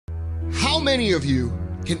How many of you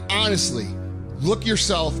can honestly look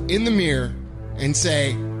yourself in the mirror and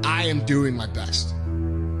say, I am doing my best?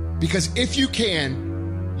 Because if you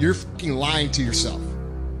can, you're fucking lying to yourself.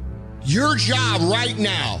 Your job right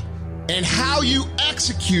now and how you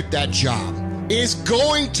execute that job is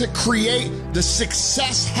going to create the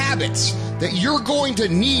success habits that you're going to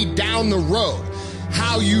need down the road.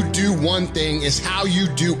 How you do one thing is how you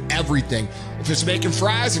do everything. If it's making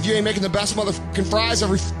fries, if you ain't making the best motherfucking fries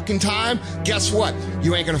every fucking time, guess what?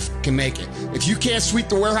 You ain't gonna fucking make it. If you can't sweep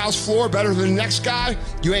the warehouse floor better than the next guy,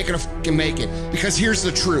 you ain't gonna fucking make it. Because here's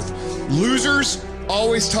the truth. Losers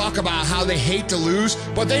always talk about how they hate to lose,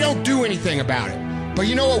 but they don't do anything about it. But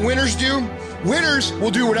you know what winners do? Winners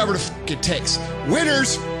will do whatever the fuck it takes.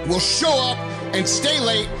 Winners will show up and stay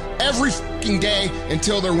late every fucking day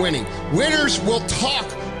until they're winning. Winners will talk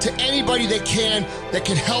to anybody they can that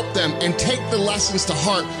can help them and take the lessons to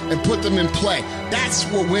heart and put them in play. That's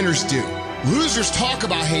what winners do. Losers talk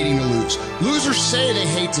about hating to lose. Losers say they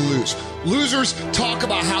hate to lose. Losers talk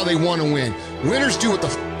about how they want to win. Winners do what the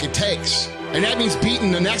fuck it takes. And that means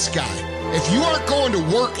beating the next guy. If you aren't going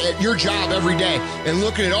to work at your job every day and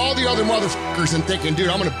looking at all the other motherfuckers and thinking, dude,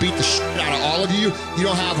 I'm going to beat the shit out of all of you, you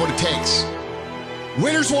don't have what it takes.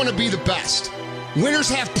 Winners want to be the best. Winners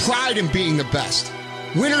have pride in being the best.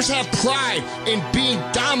 Winners have pride in being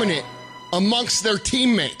dominant amongst their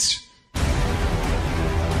teammates.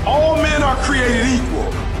 All men are created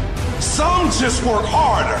equal. Some just work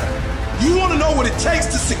harder. You want to know what it takes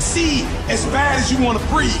to succeed as bad as you want to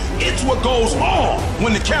breathe. It's what goes on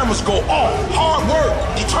when the cameras go off. Hard work,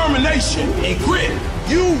 determination, and grit.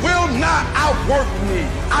 You will not outwork me.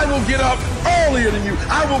 I will get up earlier than you.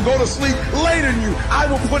 I will go to sleep later than you. I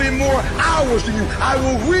will put in more hours than you. I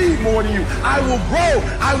will read more than you. I will grow.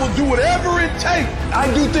 I will do whatever it takes.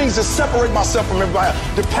 I do things to separate myself from everybody.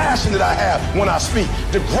 The passion that I have when I speak.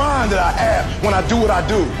 The grind that I have when I do what I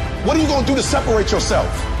do. What are you going to do to separate yourself?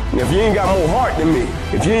 If you ain't got more heart than me,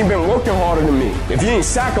 if you ain't been working harder than me, if you ain't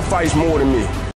sacrificed more than me,